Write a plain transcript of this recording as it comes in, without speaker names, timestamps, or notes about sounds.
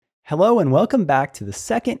Hello and welcome back to the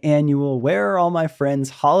second annual Where Are All My Friends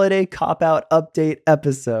Holiday Cop-Out Update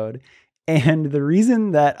episode. And the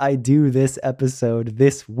reason that I do this episode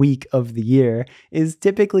this week of the year is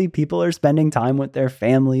typically people are spending time with their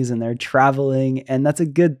families and they're traveling, and that's a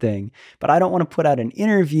good thing. But I don't want to put out an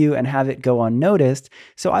interview and have it go unnoticed.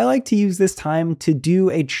 So I like to use this time to do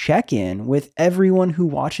a check-in with everyone who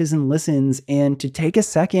watches and listens and to take a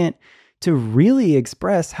second to really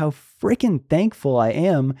express how freaking thankful I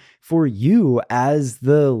am for you as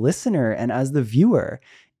the listener and as the viewer.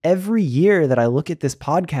 Every year that I look at this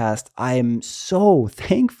podcast, I am so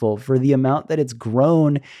thankful for the amount that it's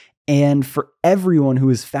grown and for everyone who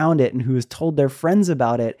has found it and who has told their friends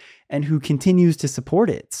about it and who continues to support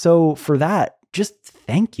it. So for that, just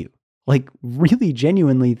thank you. Like, really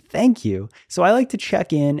genuinely, thank you. So I like to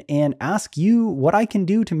check in and ask you what I can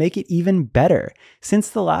do to make it even better. Since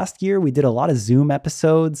the last year, we did a lot of Zoom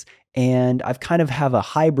episodes, and I've kind of have a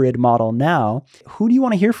hybrid model now. Who do you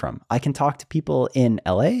want to hear from? I can talk to people in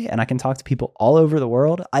LA and I can talk to people all over the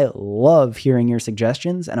world. I love hearing your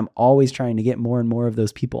suggestions, and I'm always trying to get more and more of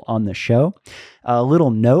those people on the show. A little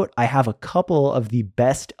note, I have a couple of the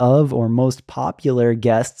best of or most popular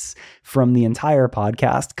guests from the entire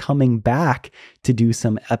podcast coming back to do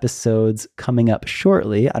some episodes coming up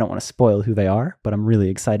shortly. I don't want to spoil who they are, but I'm really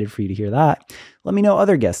excited for you to hear that. Let me know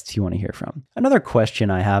other guests you want to hear from. Another question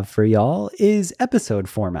I have for y'all is episode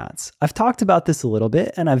formats. I've talked about this a little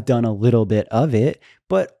bit and I've done a little bit of it,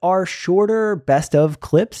 but are shorter best of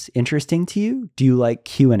clips interesting to you? Do you like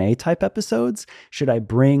Q&A type episodes? Should I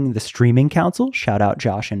bring the streaming council, shout out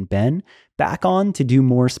Josh and Ben, back on to do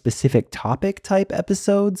more specific topic type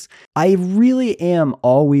episodes? I really am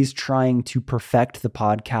always trying to perfect the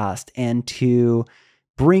podcast and to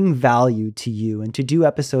bring value to you and to do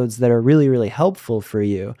episodes that are really, really helpful for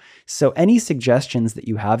you. So any suggestions that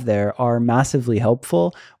you have there are massively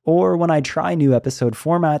helpful. Or when I try new episode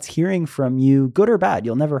formats, hearing from you, good or bad,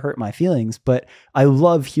 you'll never hurt my feelings, but I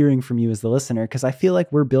love hearing from you as the listener because I feel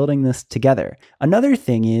like we're building this together. Another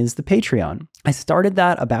thing is the Patreon. I started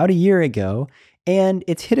that about a year ago, and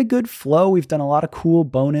it's hit a good flow. We've done a lot of cool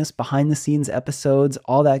bonus behind the scenes episodes,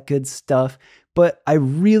 all that good stuff. But I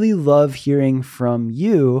really love hearing from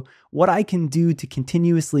you what I can do to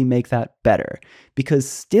continuously make that better. Because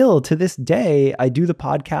still to this day, I do the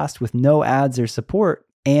podcast with no ads or support.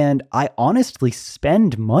 And I honestly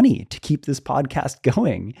spend money to keep this podcast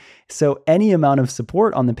going. So any amount of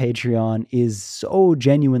support on the Patreon is so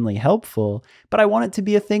genuinely helpful, but I want it to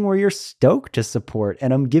be a thing where you're stoked to support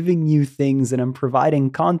and I'm giving you things and I'm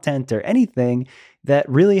providing content or anything that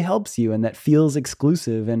really helps you and that feels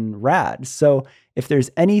exclusive and rad. So if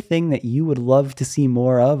there's anything that you would love to see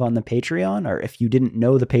more of on the Patreon, or if you didn't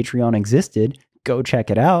know the Patreon existed, go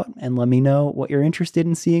check it out and let me know what you're interested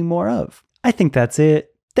in seeing more of. I think that's it.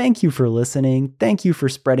 Thank you for listening. Thank you for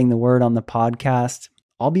spreading the word on the podcast.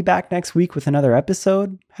 I'll be back next week with another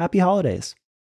episode. Happy holidays.